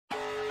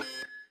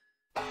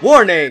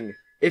Warning!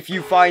 If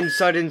you find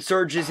sudden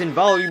surges in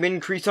volume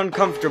increase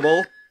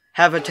uncomfortable,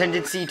 have a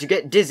tendency to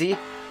get dizzy,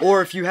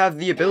 or if you have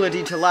the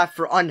ability to laugh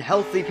for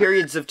unhealthy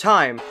periods of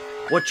time,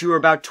 what you are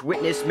about to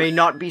witness may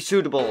not be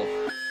suitable.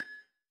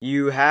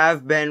 You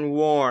have been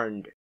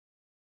warned.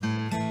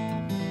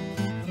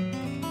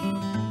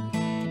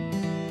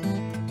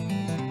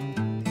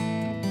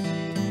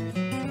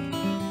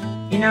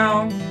 You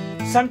know,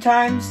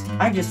 sometimes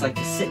I just like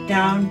to sit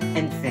down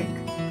and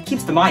think.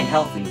 Keeps the mind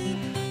healthy.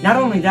 Not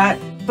only that,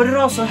 but it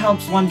also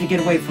helps one to get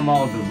away from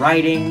all of the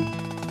writing,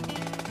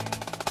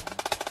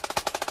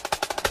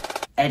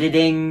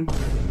 editing,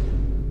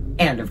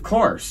 and of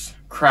course,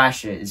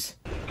 crashes.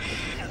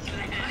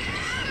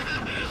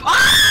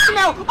 Oh,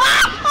 no!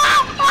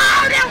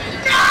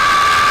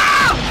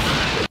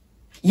 No!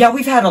 Yeah,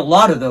 we've had a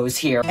lot of those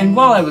here, and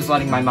while I was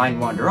letting my mind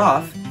wander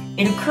off,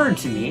 it occurred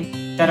to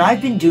me that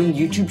I've been doing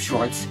YouTube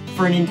Shorts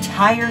for an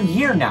entire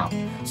year now.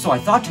 So I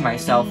thought to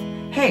myself,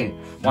 hey,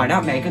 why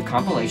not make a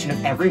compilation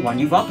of every one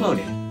you've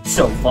uploaded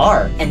so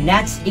far? And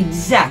that's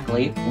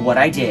exactly what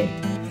I did.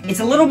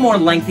 It's a little more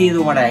lengthy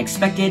than what I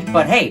expected,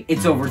 but hey,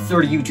 it's over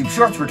 30 YouTube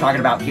Shorts we're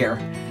talking about here.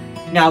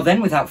 Now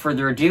then, without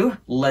further ado,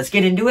 let's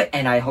get into it,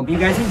 and I hope you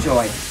guys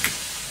enjoy.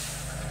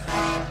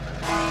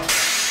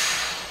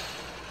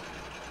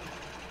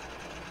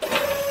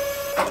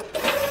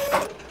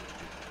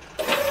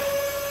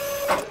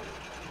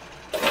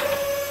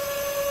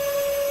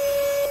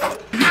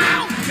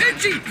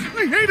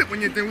 I hate it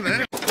when you do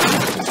that.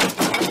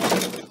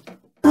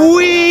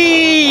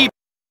 Whee!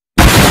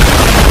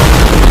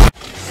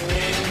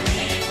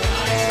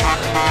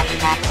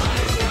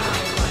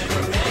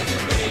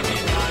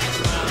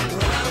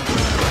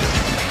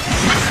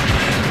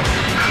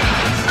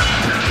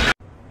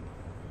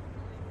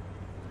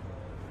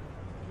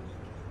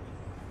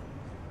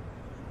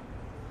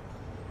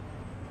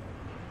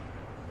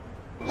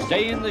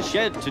 Stay in the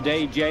shed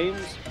today,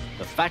 James.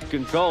 The Fat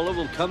Controller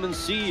will come and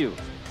see you.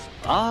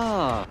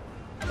 Ah,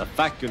 the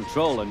Fat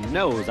Controller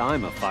knows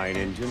I'm a fine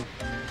engine.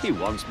 He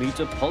wants me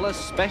to pull a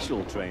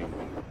special train.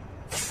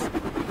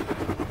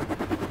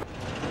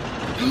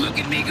 Look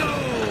at me go!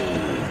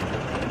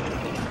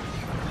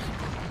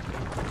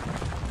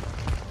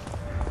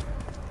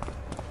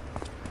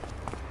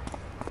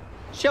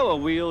 Show a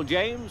wheel,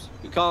 James.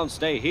 You can't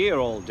stay here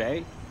all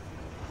day.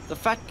 The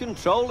Fat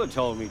Controller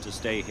told me to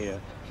stay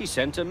here. He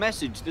sent a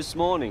message this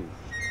morning.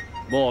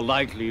 More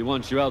likely he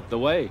wants you out the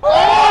way.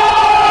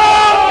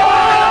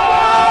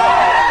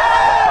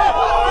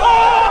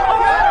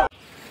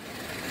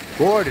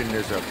 Gordon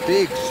is a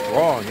big,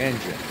 strong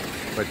engine,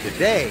 but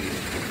today,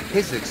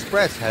 his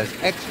Express has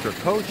extra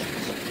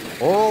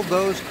coaches. All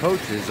those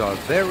coaches are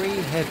very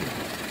heavy.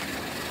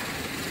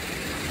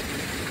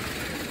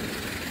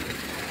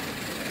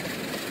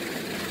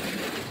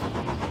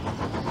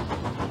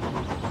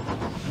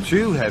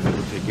 Too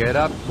heavy to get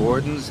up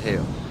Gordon's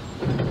hill.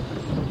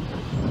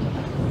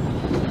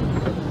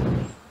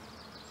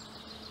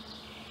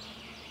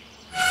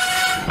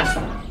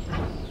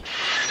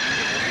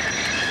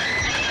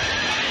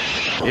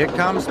 Here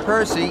comes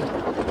Percy.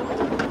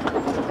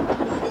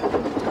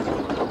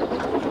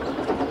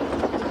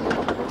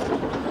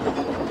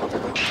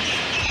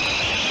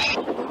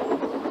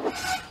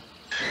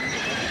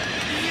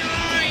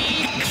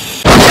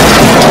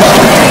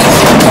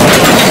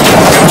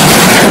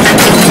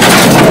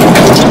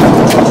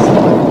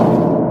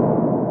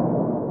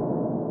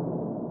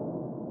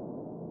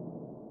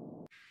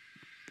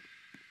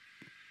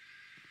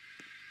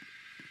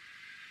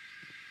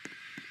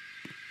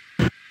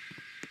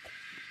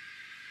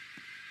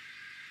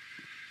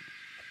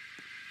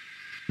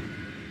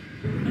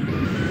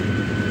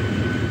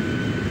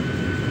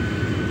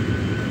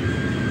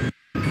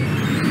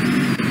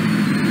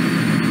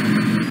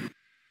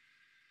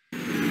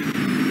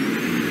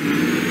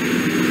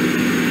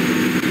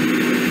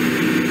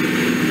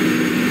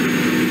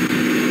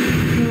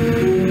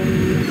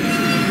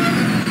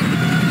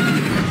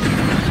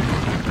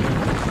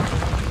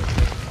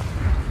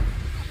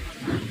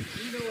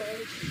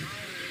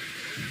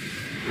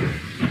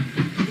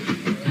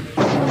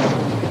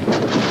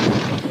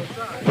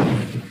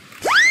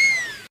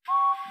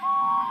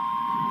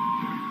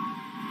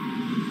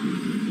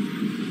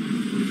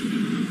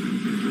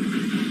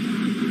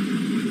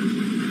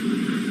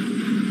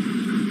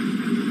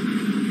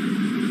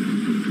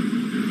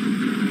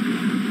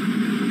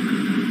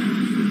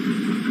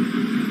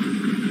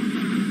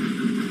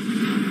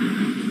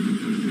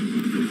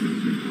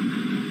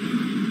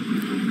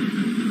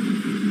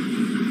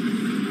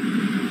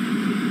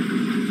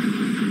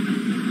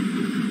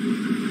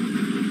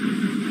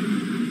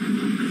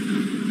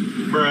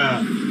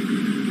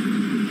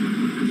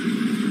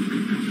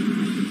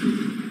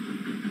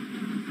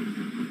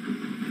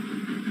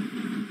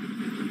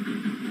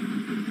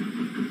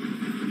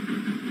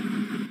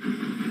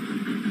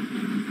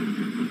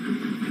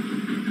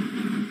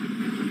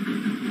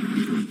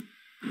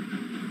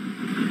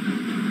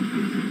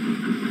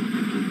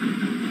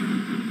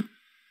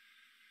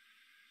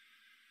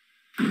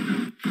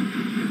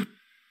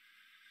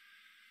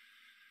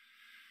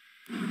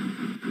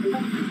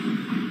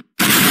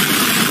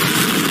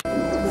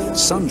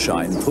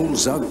 Sunshine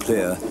pulls Zug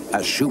clear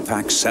as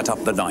Shoepak set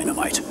up the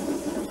dynamite.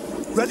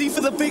 Ready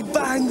for the big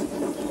bang?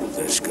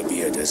 This could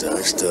be a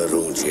disaster,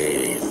 Roger.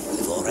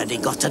 We've already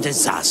got a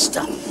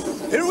disaster.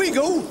 Here we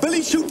go,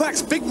 Billy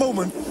Shoepak's big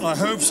moment. I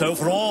hope so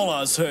for all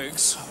our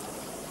sakes.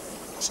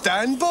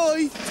 Stand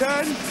by.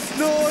 10, 9, 8.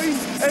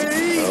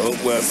 I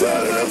hope we're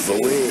far enough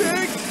away.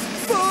 6,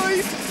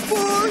 5,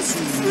 4,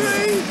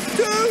 3,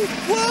 2,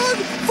 1,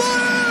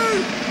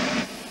 fire!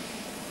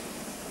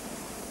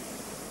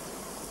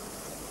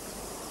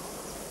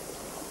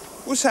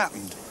 What's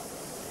happened?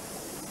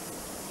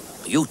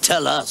 You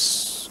tell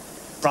us.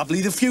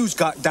 Probably the fuse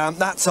got damped,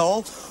 that's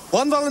all.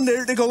 One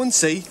volunteer to go and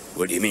see.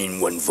 What do you mean,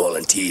 one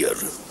volunteer?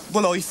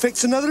 Well, I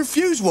fixed another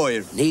fuse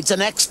wire. Needs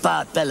an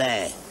expert,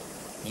 Billy.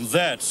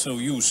 That, so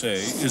you say,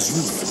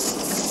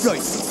 is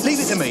Right, leave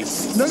it to me.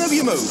 None of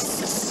you move.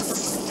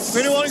 you.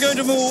 Anyone going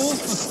to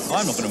move?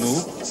 I'm not going to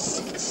move.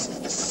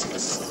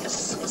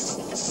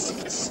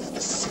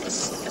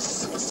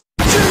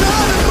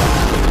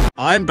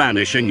 I'm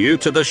banishing you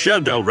to the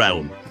Shadow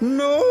Realm.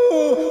 No!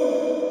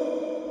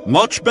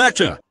 Much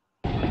better.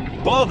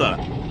 Bother.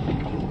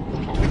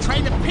 The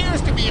train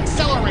appears to be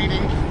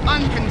accelerating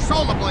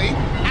uncontrollably,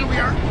 and we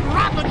are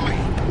rapidly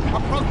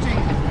approaching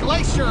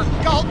Glacier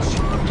Gulch,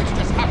 which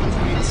just happens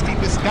to be the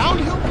steepest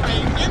downhill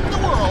grade in the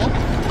world.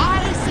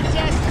 I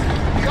suggest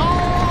we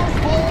all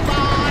hold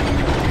on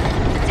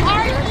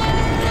tightly!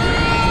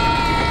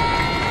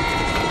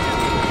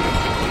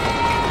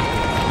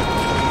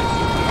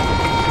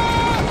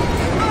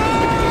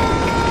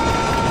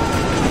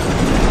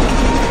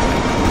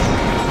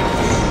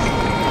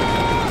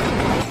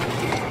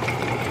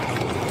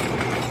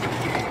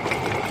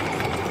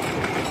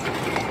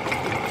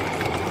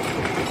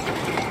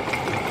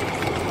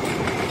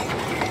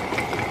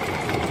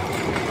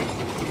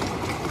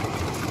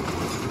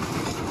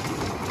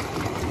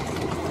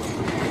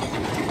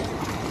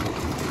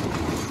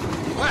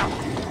 Well,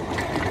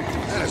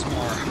 that is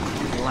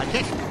more like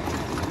it.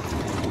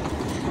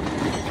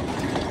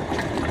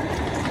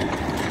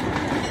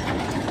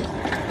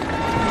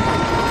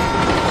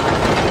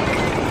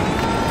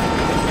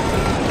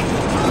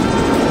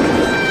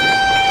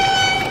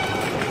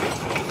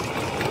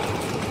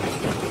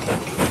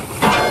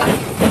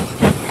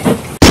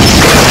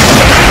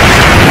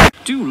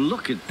 Do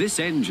look at this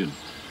engine.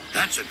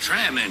 That's a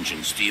tram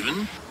engine,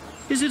 Stephen.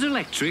 Is it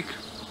electric?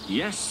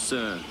 Yes,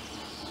 sir.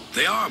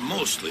 They are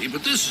mostly,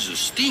 but this is a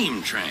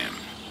steam tram.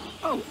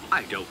 Oh,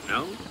 I don't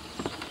know.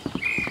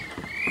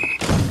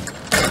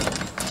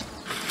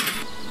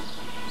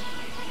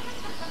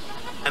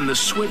 And the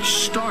switch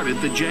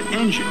started the jet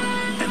engine,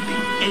 and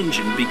the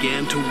engine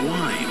began to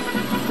whine.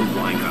 The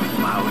whine got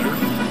louder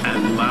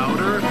and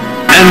louder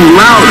and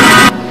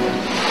louder.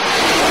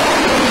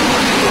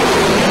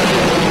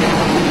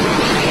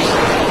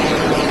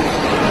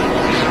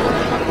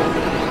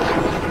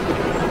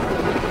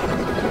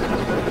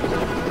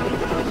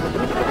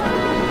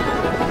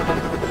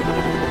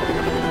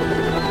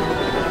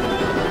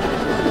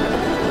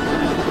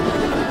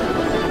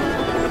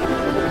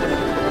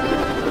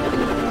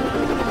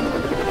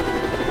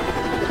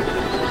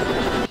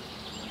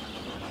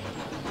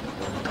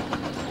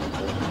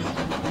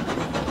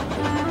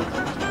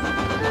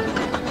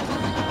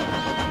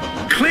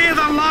 Clear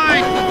the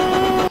line!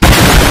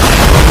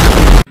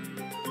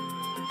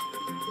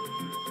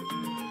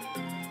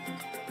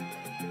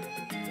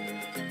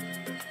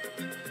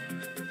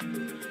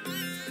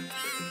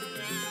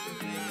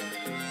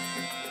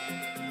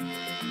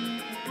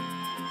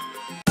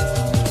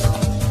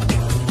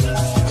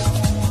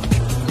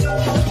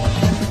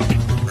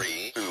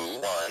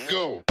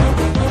 Go!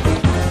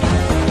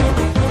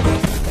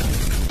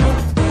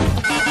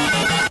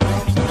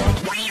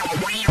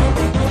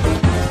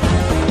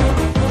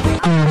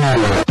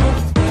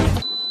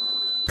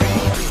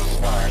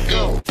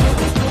 Go!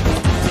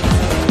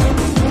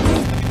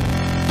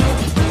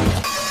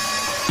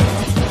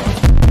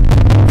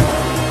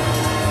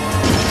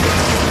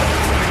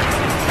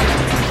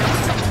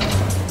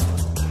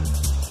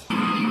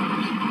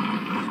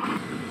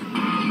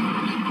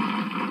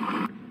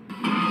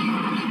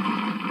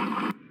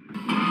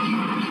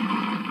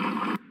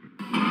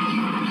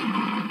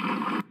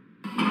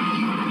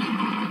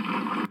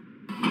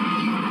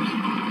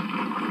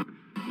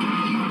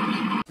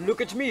 Look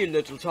at me,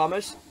 little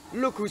Thomas.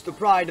 Look who's the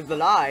pride of the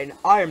line.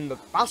 I am the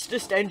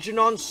fastest engine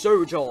on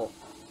Sojol.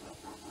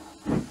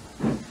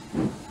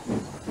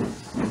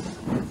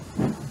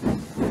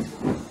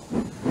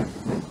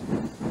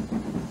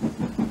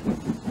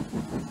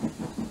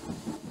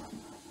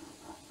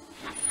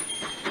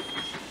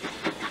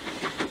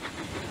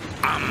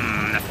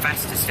 I'm the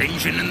fastest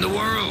engine in the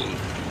world.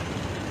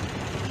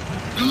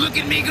 Look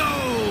at me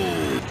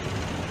go!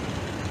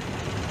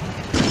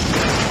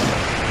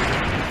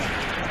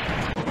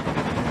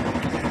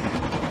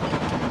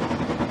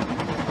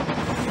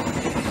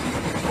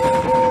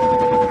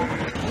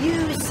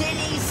 You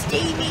silly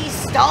Stevie,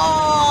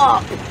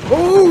 stop!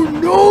 Oh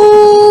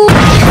no!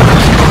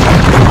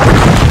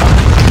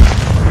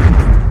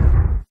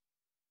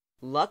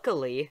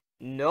 Luckily,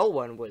 no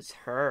one was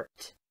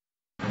hurt.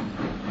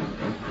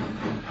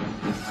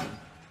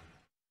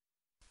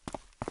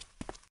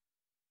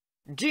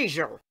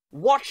 Diesel,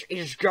 what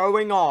is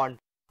going on?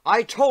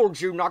 I told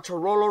you not to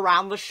roll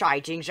around the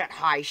sidings at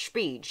high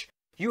speeds.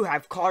 You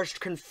have caused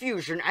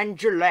confusion and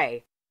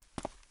delay.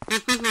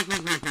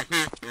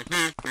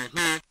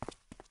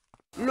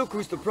 Look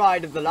who's the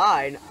pride of the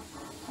line.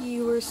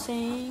 You were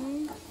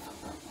saying?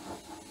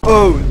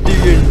 Oh,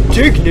 the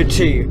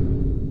indignity!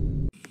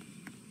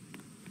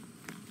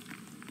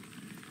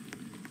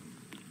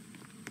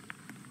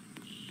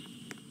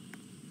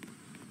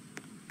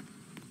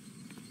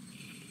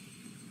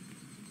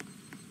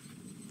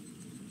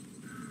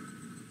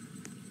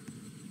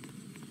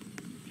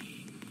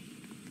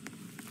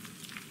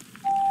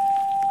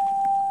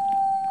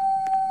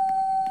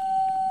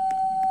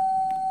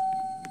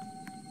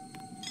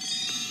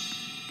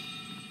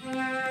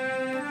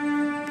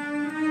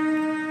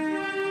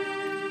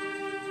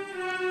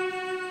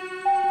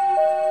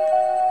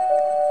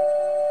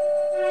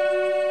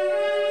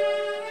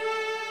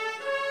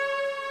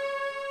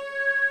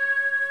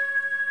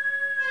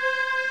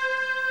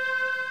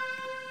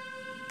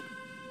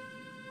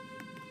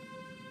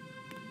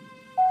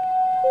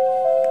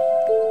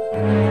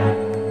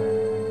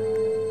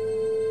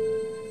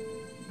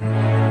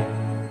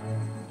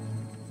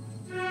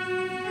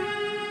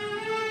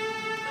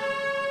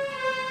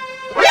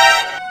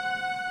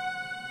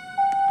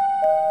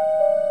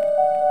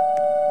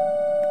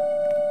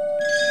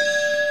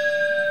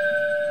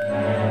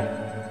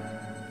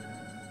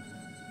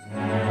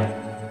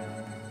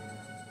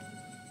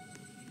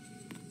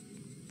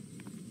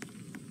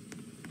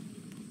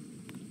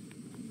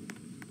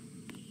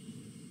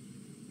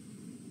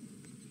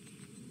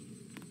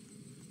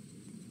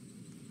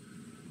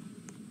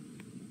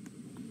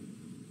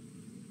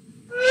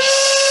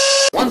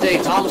 One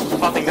day, Thomas was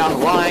puffing down the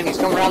line, he's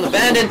coming around the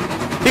bend, and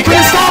he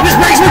couldn't stop, his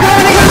brakes were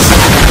going, he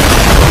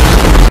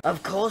couldn't.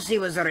 Of course he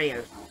was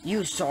real.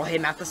 You saw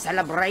him at the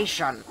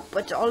celebration.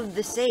 But all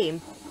the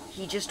same,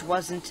 he just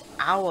wasn't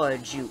our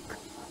Duke.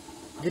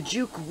 The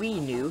Duke we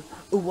knew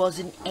was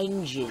an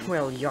engine.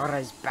 Well, you're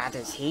as bad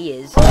as he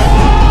is.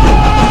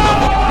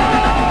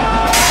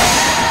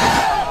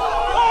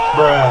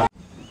 Bruh.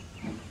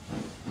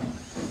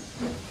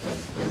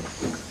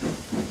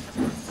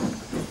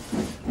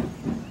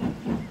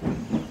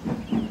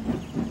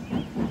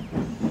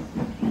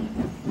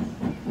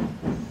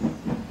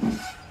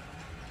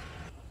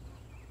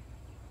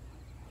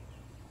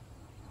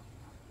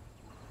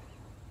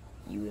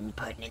 You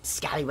impertinent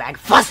scallywag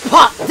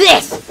fusspot!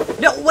 This!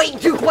 No, wait,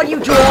 Duke, what are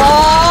you doing?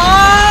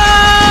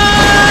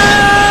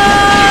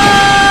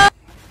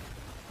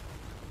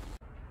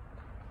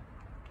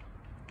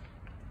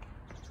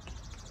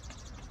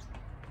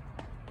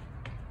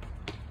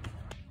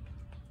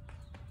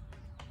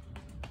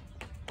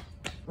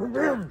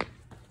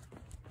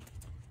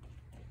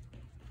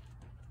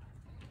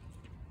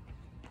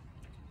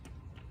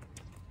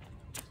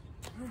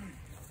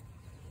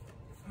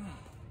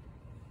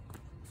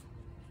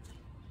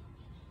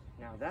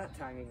 Now that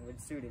timing would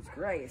suit his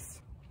grace.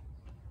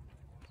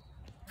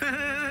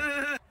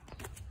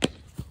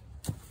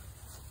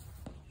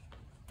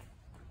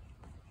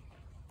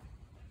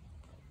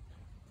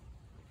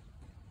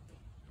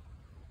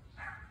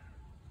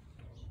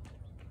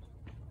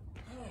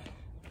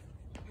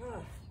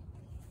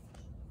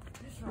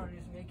 This run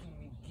is making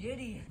me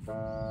giddy.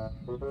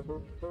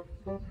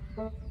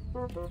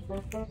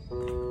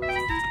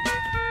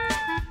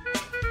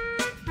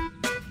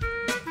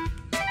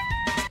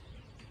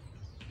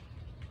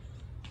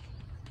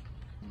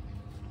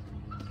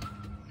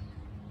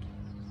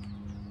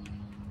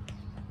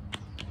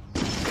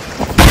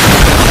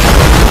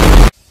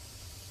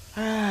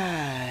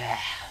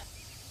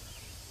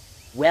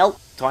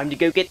 Well, time to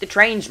go get the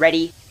trains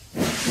ready.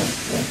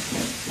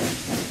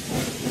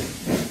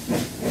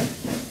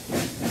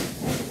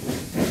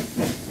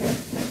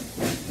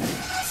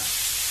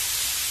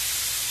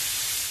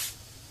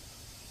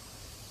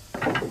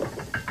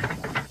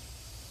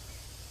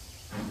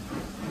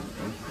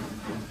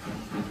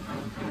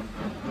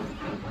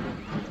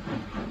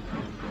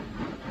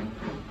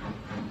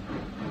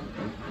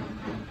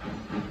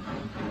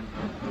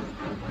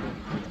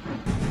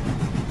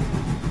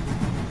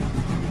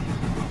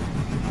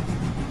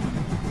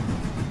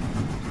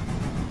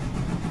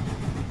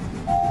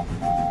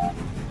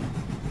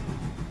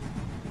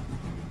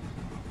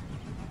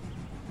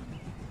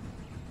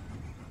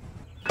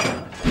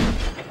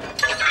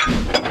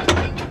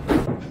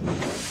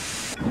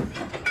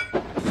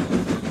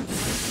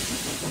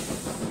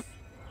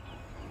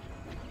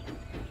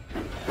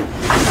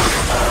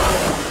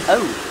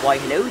 Oh, why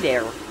hello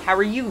there. How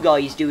are you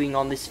guys doing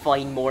on this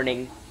fine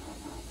morning?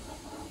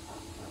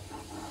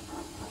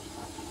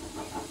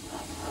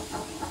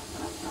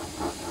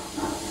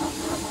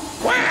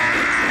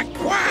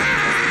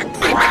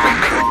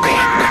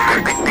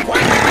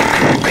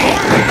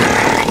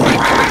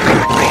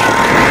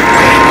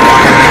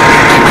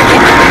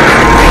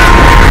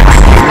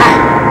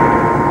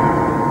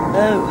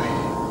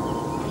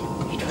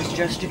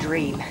 just a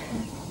dream.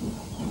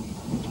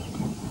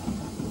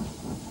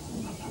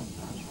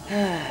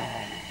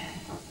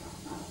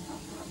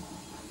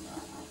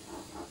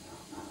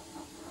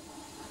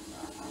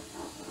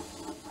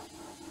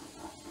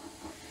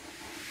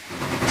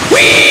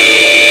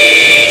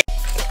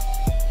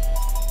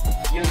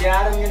 Yo,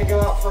 Dad, I'm gonna go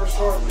out for a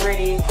short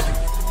gritty.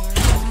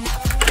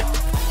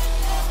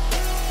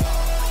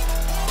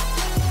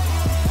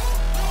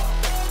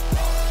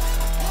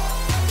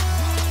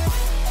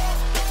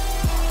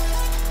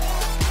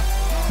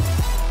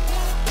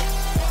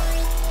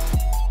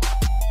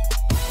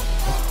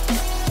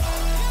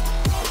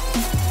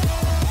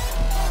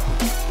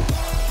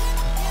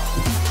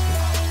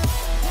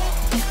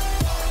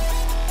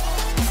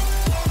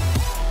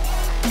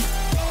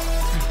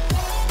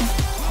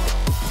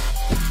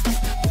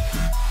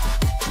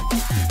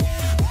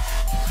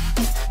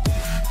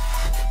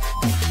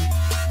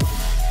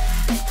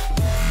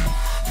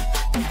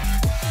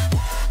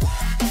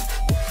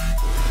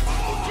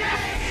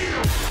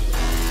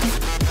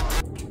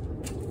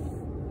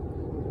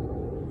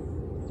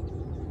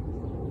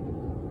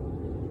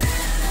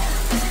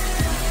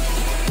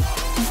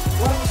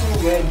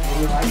 Good.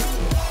 You like it.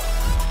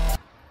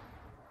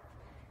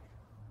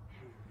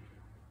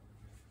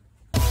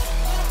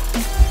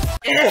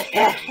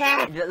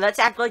 Let's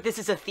act like this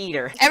is a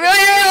theater. Everyone,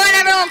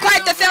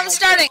 quiet, the film's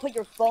starting! Put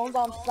your phones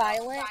on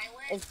silent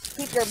and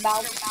keep your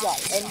mouth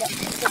shut and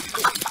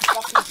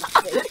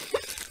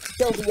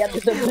till the end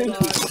of the movie.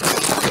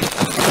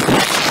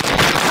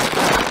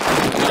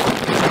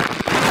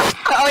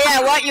 Oh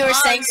yeah, what you were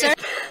saying, sir?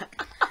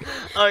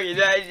 Oh,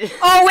 yeah.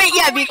 Oh wait,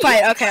 yeah, be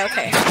quiet. Okay,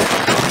 okay.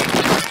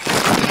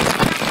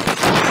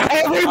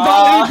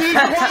 Everybody be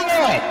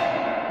quiet!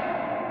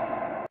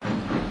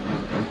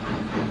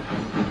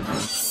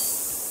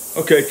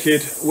 Okay,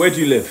 kid, where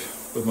do you live?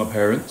 With my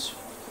parents.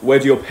 Where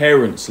do your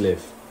parents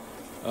live?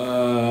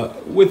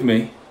 With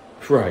me.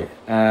 Right.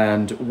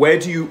 And where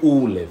do you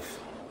all live?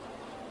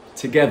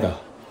 Together.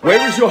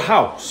 Where is your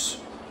house?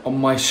 On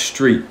my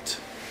street.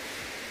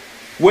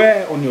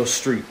 Where on your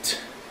street?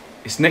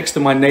 It's next to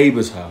my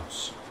neighbour's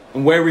house.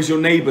 And where is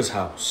your neighbour's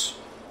house?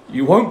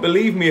 You won't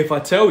believe me if I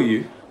tell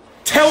you.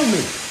 Tell me!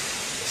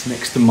 It's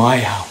next to my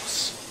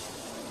house.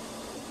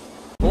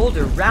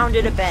 Boulder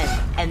rounded a bend,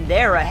 and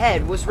there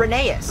ahead was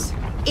Rheneas.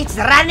 "It's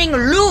running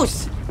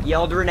loose!"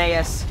 yelled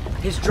Rheneas.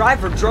 His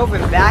driver drove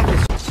him back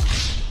as...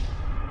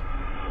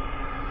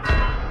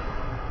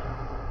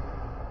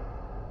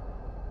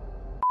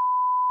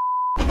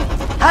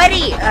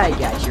 Hurry! I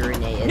got you,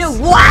 Rheneas. No,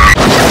 what?!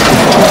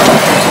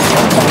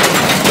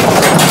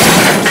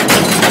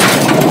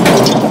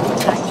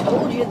 I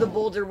told you the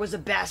boulder was a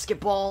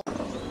basketball.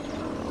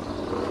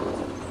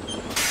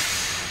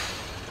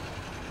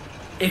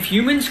 If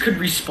humans could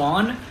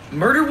respawn,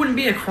 murder wouldn't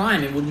be a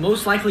crime. It would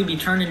most likely be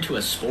turned into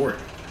a sport.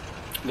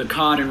 The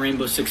COD and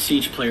Rainbow Six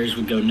Siege players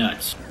would go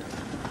nuts.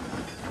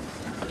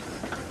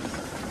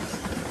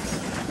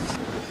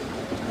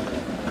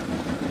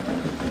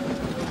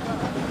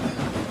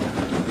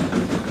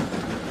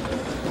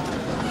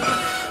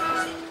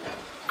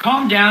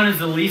 Calm down is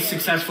the least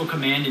successful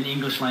command in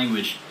English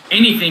language.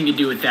 Anything to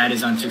do with that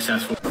is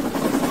unsuccessful.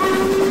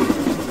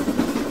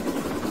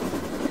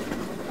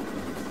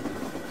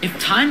 If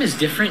time is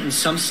different in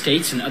some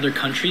states and other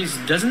countries,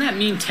 doesn't that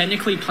mean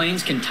technically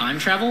planes can time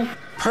travel?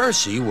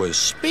 Percy was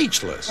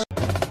speechless.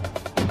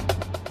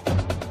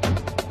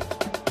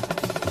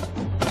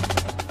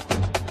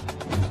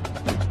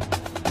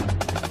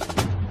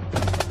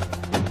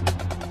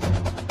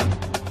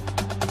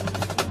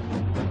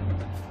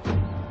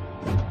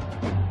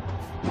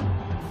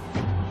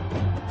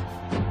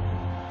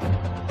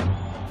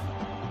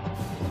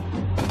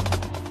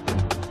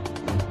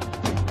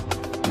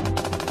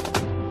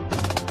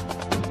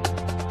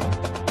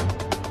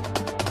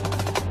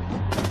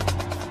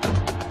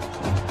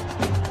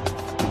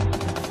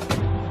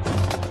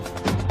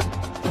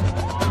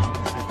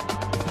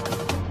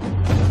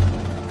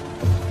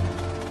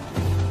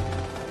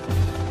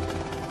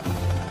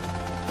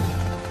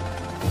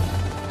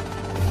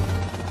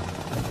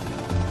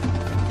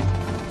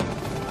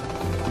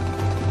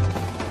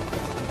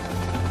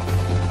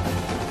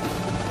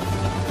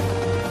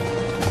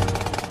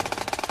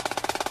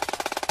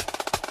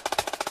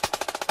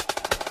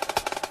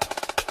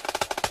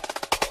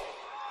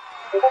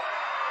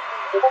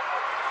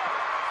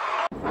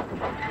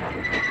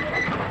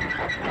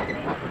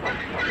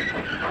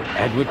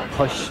 Edward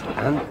pushed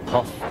and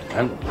puffed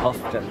and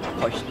puffed and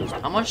pushed us.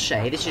 I must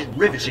say, this is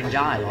riveting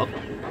dialogue.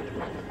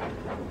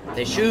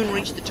 They soon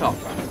reached the top,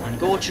 and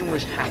Gorton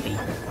was happy.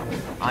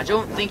 I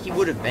don't think he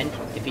would have been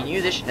if he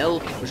knew this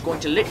hill was going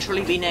to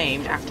literally be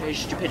named after his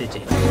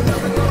stupidity.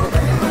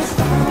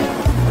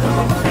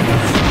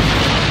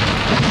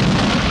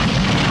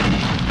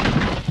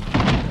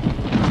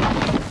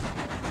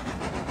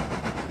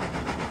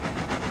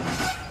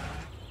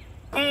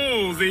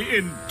 Oh, the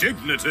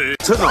indignity!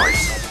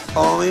 Tonight,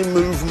 I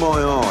move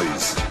my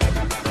eyes.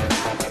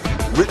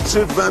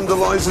 Richard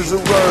vandalizes a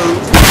road,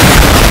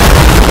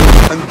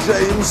 and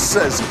James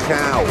says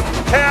cow.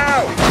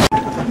 Cow!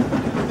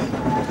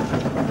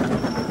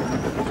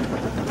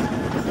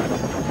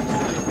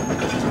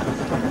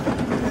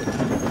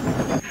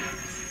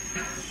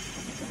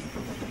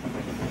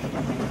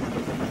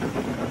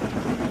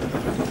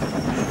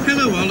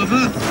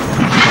 Our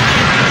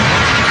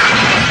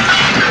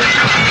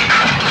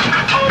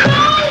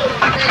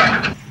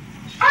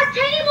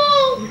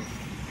table!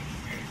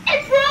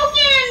 It's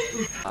broken!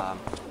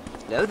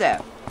 Hello there.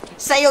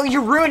 Sayo,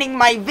 you're ruining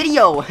my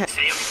video! Keep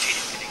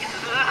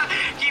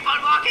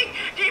on walking!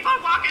 Keep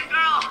on walking,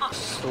 girl!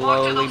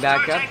 Slowly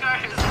back up.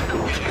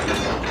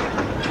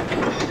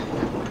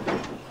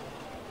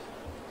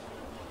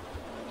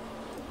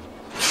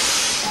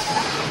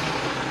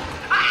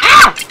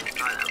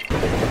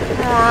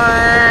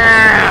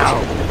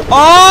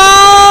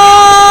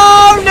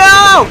 Oh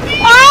no!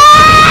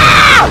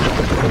 Ah!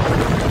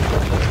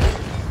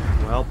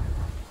 Well,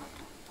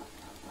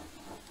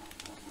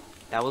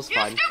 that was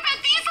fun.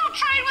 Stupid diesel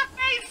train with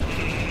face!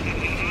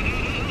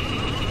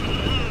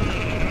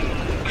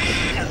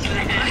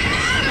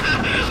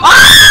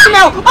 Oh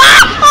no!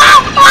 Oh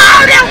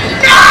no!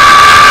 No!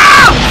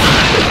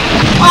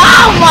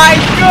 Oh my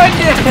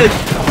goodness!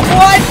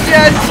 What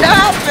just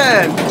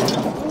happened?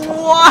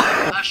 What?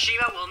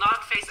 Shiva will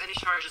not face any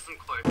charges in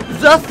court.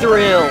 The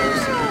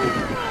thrills.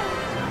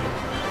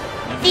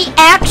 The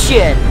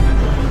action.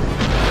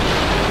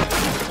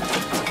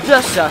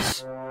 The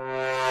sus.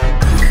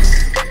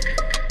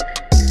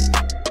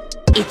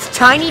 It's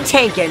Tiny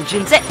Tank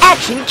Engines at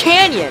Action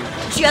Canyon!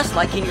 Just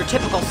like in your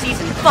typical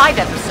Season 5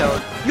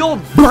 episode, you'll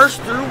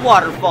burst through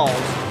waterfalls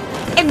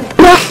and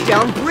bust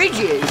down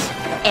bridges.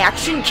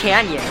 Action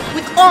Canyon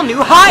with all new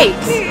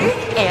heights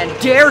and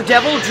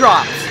daredevil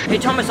drops. Hey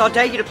Thomas, I'll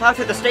dare you to plow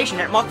through the station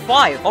at Mach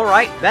 5.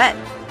 Alright, bet.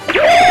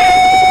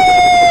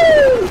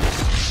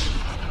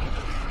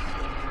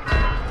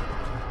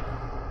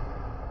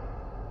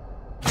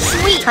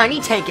 Sweet Tiny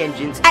Tank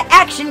Engines at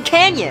Action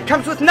Canyon!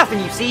 Comes with nothing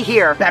you see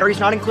here. Batteries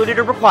not included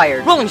or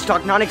required. Rolling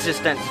stock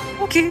non-existent.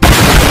 Okay.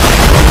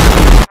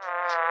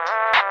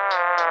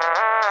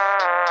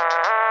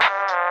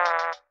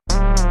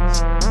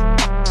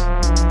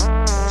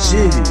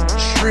 City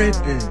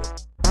tripping.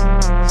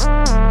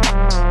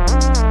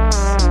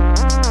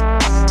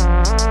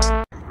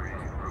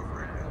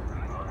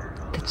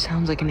 That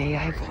sounds like an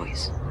AI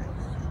voice.